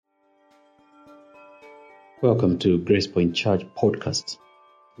Welcome to Grace Point Church podcast.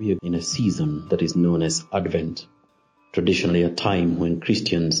 We are in a season that is known as Advent, traditionally a time when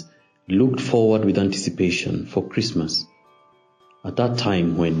Christians looked forward with anticipation for Christmas. At that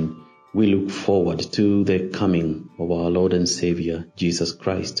time when we look forward to the coming of our Lord and Savior, Jesus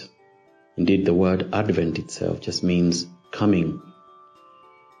Christ. Indeed, the word Advent itself just means coming.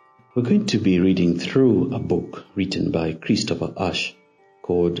 We're going to be reading through a book written by Christopher Ash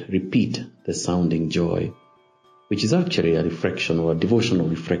called Repeat the Sounding Joy, which is actually a reflection or a devotional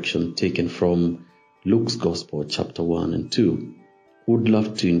reflection taken from Luke's Gospel, chapter 1 and 2. Would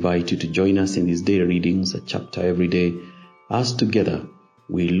love to invite you to join us in these daily readings, a chapter every day, as together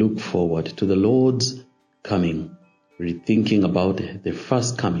we look forward to the Lord's coming, rethinking about the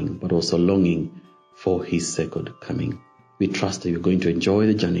first coming, but also longing for His second coming. We trust that you're going to enjoy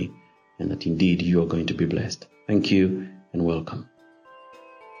the journey and that indeed you are going to be blessed. Thank you and welcome.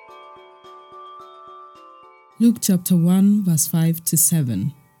 Luke chapter 1 verse 5 to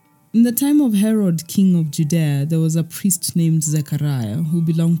 7. In the time of Herod, king of Judea, there was a priest named Zechariah who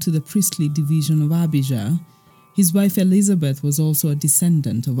belonged to the priestly division of Abijah. His wife Elizabeth was also a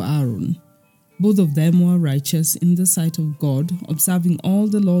descendant of Aaron. Both of them were righteous in the sight of God, observing all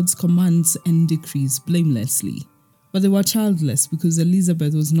the Lord's commands and decrees blamelessly. But they were childless because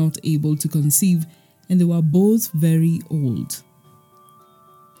Elizabeth was not able to conceive, and they were both very old.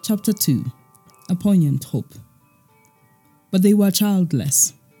 Chapter 2. A poignant hope. But they were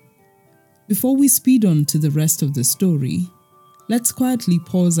childless. Before we speed on to the rest of the story, let's quietly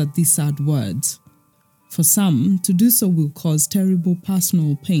pause at these sad words. For some, to do so will cause terrible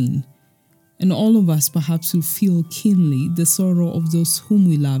personal pain, and all of us perhaps will feel keenly the sorrow of those whom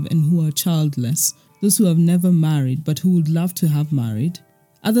we love and who are childless, those who have never married but who would love to have married,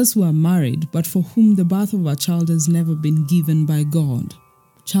 others who are married but for whom the birth of a child has never been given by God.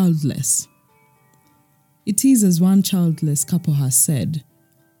 Childless. It is, as one childless couple has said,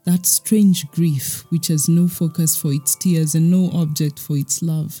 that strange grief which has no focus for its tears and no object for its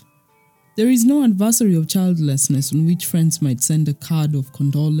love. There is no anniversary of childlessness on which friends might send a card of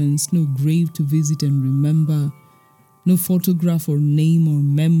condolence, no grave to visit and remember, no photograph or name or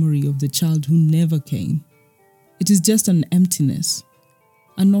memory of the child who never came. It is just an emptiness,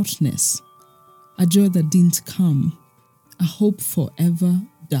 a notness, a joy that didn't come, a hope forever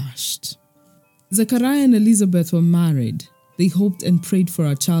dashed. Zechariah and Elizabeth were married. They hoped and prayed for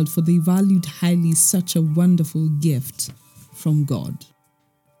a child, for they valued highly such a wonderful gift from God.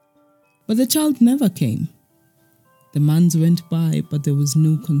 But the child never came. The months went by, but there was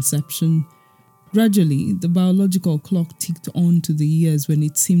no conception. Gradually, the biological clock ticked on to the years when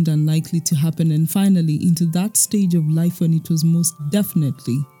it seemed unlikely to happen, and finally into that stage of life when it was most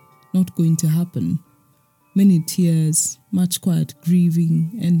definitely not going to happen. Many tears, much quiet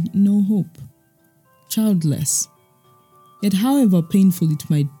grieving, and no hope. Childless. Yet however painful it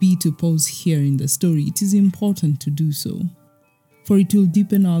might be to pause here in the story, it is important to do so. For it will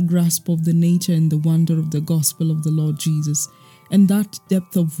deepen our grasp of the nature and the wonder of the gospel of the Lord Jesus, and that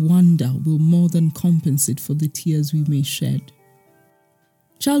depth of wonder will more than compensate for the tears we may shed.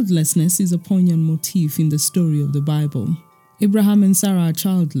 Childlessness is a poignant motif in the story of the Bible. Abraham and Sarah are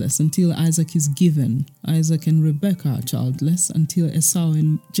childless until Isaac is given. Isaac and Rebekah are childless until Esau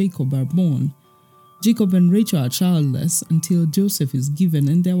and Jacob are born. Jacob and Rachel are childless until Joseph is given,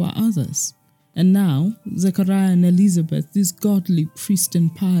 and there were others. And now, Zechariah and Elizabeth, this godly priest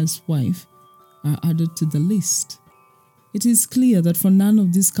and pious wife, are added to the list. It is clear that for none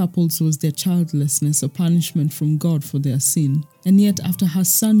of these couples was their childlessness a punishment from God for their sin. And yet, after her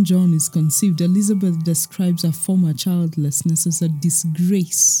son John is conceived, Elizabeth describes her former childlessness as a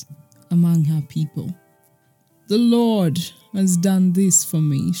disgrace among her people. "The Lord has done this for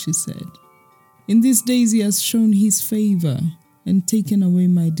me," she said. "In these days He has shown His favor and taken away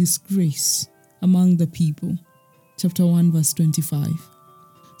my disgrace among the people." Chapter 1 verse 25.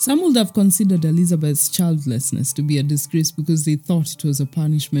 Some would have considered Elizabeth's childlessness to be a disgrace because they thought it was a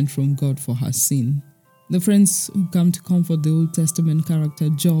punishment from God for her sin. The friends who come to comfort the Old Testament character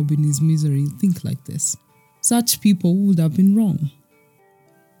Job in his misery think like this. Such people would have been wrong.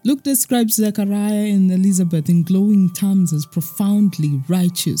 Luke describes Zechariah and Elizabeth in glowing terms as profoundly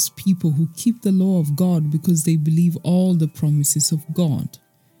righteous people who keep the law of God because they believe all the promises of God.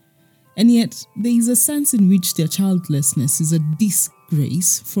 And yet, there is a sense in which their childlessness is a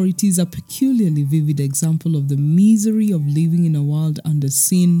disgrace, for it is a peculiarly vivid example of the misery of living in a world under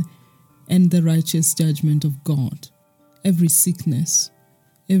sin and the righteous judgment of God. Every sickness,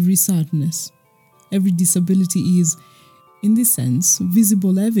 every sadness, every disability is, in this sense,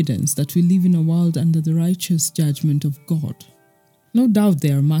 visible evidence that we live in a world under the righteous judgment of God. No doubt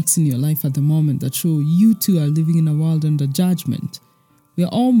there are marks in your life at the moment that show you too are living in a world under judgment. We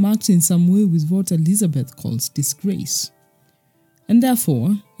are all marked in some way with what Elizabeth calls disgrace. And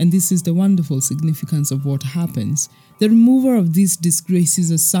therefore, and this is the wonderful significance of what happens, the remover of this disgrace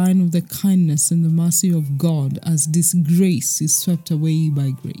is a sign of the kindness and the mercy of God as disgrace is swept away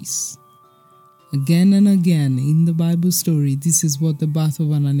by grace. Again and again in the Bible story, this is what the birth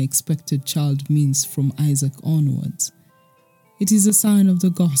of an unexpected child means from Isaac onwards. It is a sign of the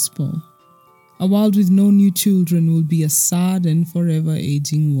gospel. A world with no new children will be a sad and forever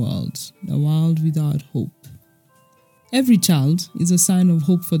aging world, a world without hope. Every child is a sign of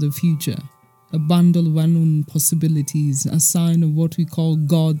hope for the future, a bundle of unknown possibilities, a sign of what we call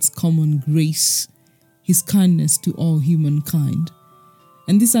God's common grace, His kindness to all humankind.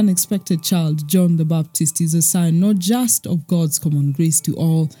 And this unexpected child, John the Baptist, is a sign not just of God's common grace to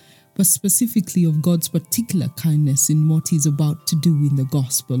all, but specifically of God's particular kindness in what He's about to do in the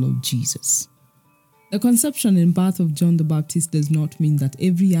gospel of Jesus. The conception and birth of John the Baptist does not mean that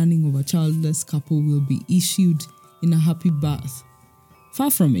every yearning of a childless couple will be issued in a happy birth.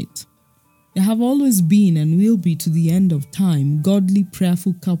 Far from it. There have always been and will be to the end of time godly,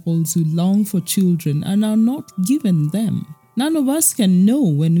 prayerful couples who long for children and are not given them. None of us can know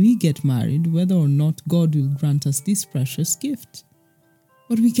when we get married whether or not God will grant us this precious gift.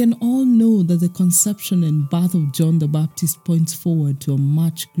 But we can all know that the conception and birth of John the Baptist points forward to a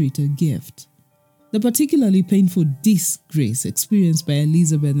much greater gift. The particularly painful disgrace experienced by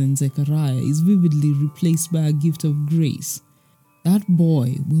Elizabeth and Zechariah is vividly replaced by a gift of grace. That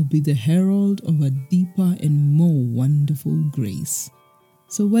boy will be the herald of a deeper and more wonderful grace.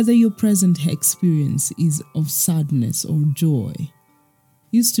 So whether your present experience is of sadness or joy,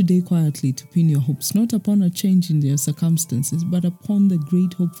 use today quietly to pin your hopes not upon a change in your circumstances, but upon the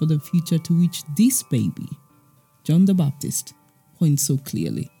great hope for the future to which this baby, John the Baptist, points so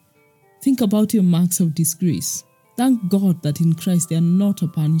clearly. Think about your marks of disgrace. Thank God that in Christ they are not a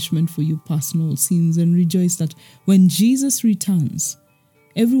punishment for your personal sins, and rejoice that when Jesus returns,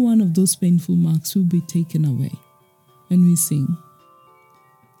 every one of those painful marks will be taken away. And we sing,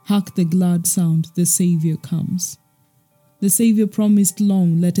 "Hark the glad sound, the Savior comes." The Savior promised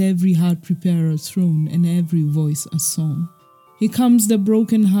long, let every heart prepare a throne and every voice a song. He comes the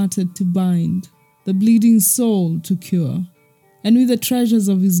broken-hearted to bind, the bleeding soul to cure, and with the treasures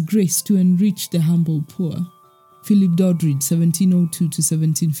of His grace to enrich the humble poor. Philip Doddridge, 1702 to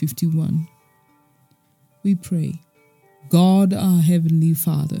 1751. We pray, God our Heavenly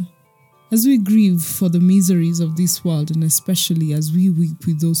Father, as we grieve for the miseries of this world and especially as we weep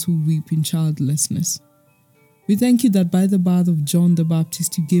with those who weep in childlessness, we thank You that by the birth of John the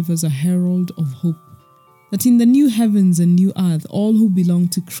Baptist You gave us a herald of hope, that in the new heavens and new earth all who belong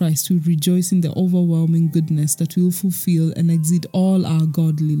to Christ will rejoice in the overwhelming goodness that will fulfill and exceed all our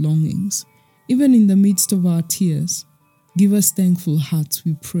godly longings. Even in the midst of our tears, give us thankful hearts,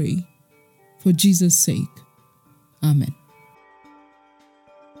 we pray. For Jesus' sake. Amen.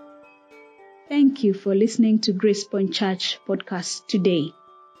 Thank you for listening to Grace Point Church podcast today.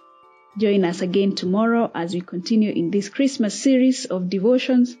 Join us again tomorrow as we continue in this Christmas series of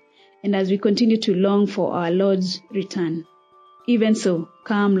devotions and as we continue to long for our Lord's return. Even so,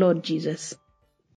 come Lord Jesus.